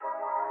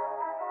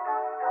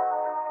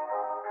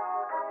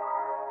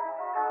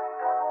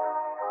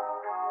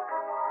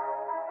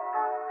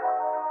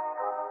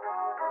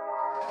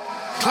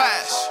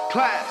I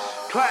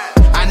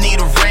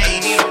need a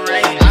raise.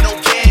 I don't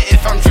care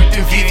if I'm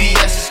dripping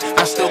VVS,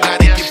 I still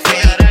gotta get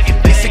paid.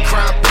 They say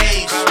crime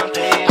pays.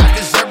 I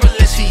deserve a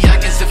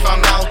Balenciagas if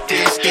I'm out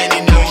there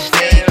standing all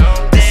day.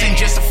 This ain't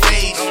just a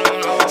phase.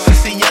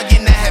 Since a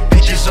youngin' I had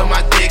bitches on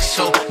my dick,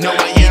 so no,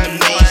 I ain't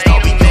amazed.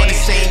 All we on the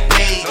same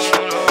page.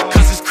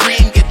 Cause it's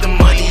cream, get the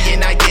money,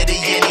 and I get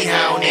it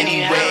anyhow and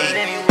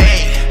anyway.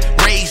 Hey,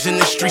 raised in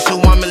the streets, so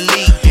I'm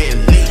elite.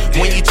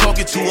 When you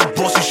talking to a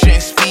boss, you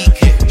shouldn't speak.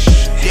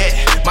 Yeah,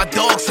 my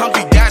dog's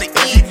hungry, gotta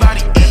eat.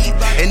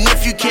 And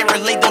if you can't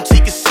relate, don't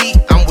take a seat.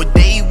 I'm what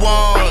they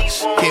want.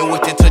 Can't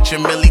wait to touch a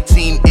milli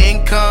team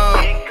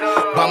income.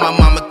 Buy my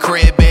mama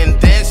crib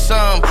and then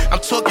some. I'm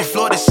talking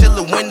floor to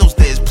ceiling windows,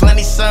 there's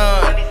plenty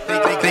sun.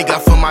 Thank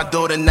God for my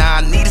daughter, now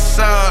I need a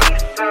son.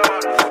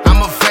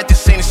 I'm a vet,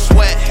 this ain't a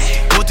sweat.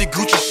 With the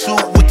Gucci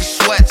suit with the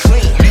sweats.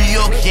 New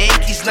York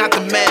Yankees, not the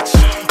Mets.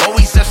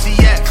 Always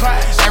FCX.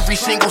 Every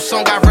single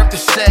song I rep the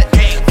set.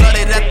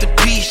 Flooded at the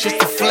beach just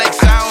to flex.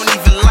 I don't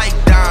even like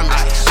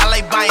diamonds. I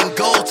like buying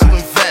gold to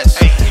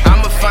invest.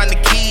 I'ma find the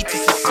key to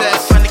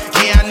success.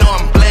 Yeah, I know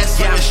I'm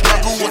blessed. And the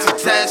struggle was a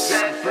test.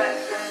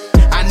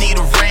 I need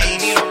a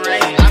raise.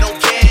 I don't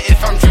care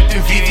if I'm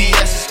dripping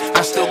VVS,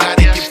 I still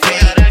gotta get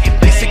paid.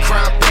 They say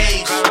crime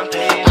pays.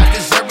 I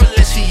deserve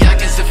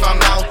Balenciagas if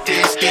I'm out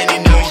there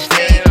standing all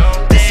day.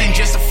 This ain't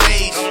just a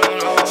phase.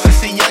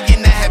 Since a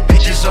youngin' I had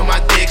bitches on my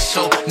dick,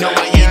 so no,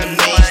 I ain't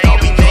amazed. All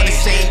we on the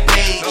same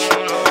page.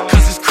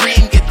 Cause it's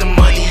cream, get the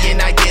money,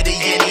 and I get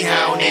it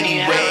anyhow and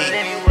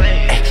anyway.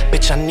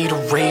 Bitch, I need a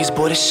raise,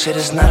 boy, this shit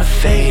is not a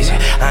phase.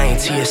 I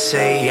ain't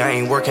TSA, I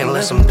ain't working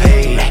unless I'm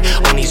paid.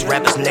 On these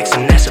rappers next,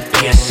 and that's a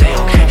PSA,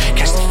 okay?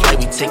 Catch the flight,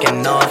 we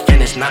taking off,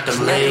 and it's not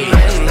delayed.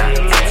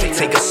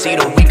 Take a seat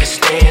or we can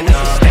stand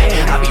up.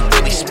 I be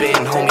really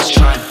spitting, homies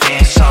trying to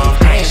dance off.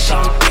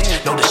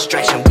 No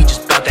distraction, we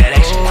just bout that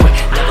action quick.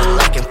 Never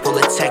lacking, full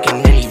attack,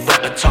 and any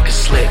rapper talking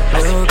slick.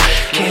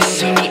 Can't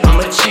see me, I'm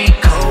a cheat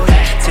code.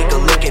 Take a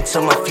look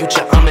into my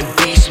future, I'm in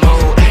beast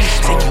mode.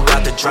 Take you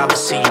out the driver's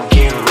seat, you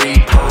getting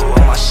repo.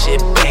 All my shit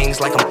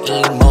bangs like I'm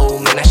emo,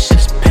 man, that shit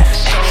is piff.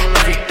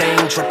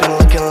 Everything dripping,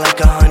 looking like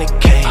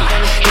 100K.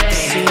 Hit the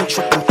scene,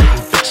 tripping,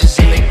 putting bitches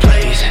in they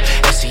place.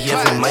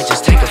 KEVV, we might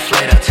just take a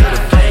flight out to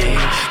the bay.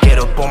 Get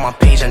up on my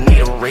page, I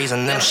need a raise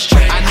and then I'm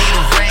straight. I need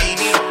a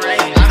raise.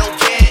 I don't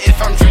care if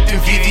I'm dripping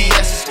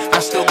VVS, I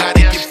still gotta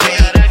get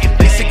paid.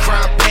 They say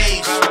crime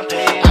pays.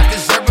 I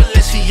deserve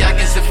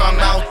Balenciagas if I'm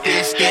out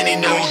there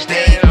standing all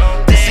day.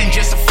 This ain't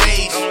just a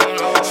phase.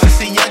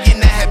 Since a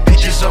youngin' I had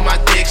bitches on my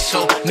dick,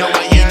 so no,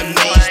 I ain't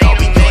amazed. All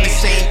we on the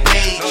same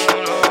page.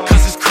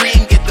 Cause it's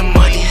cream, get the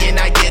money, and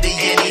I get it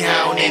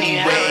anyhow and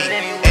anyway.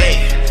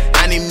 Hey,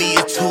 I need me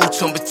a tool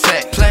to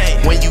protect.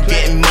 When you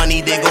getting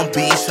money, there gon'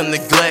 be some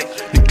neglect.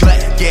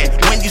 Yeah,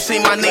 when you say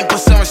my name, put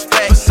some respect.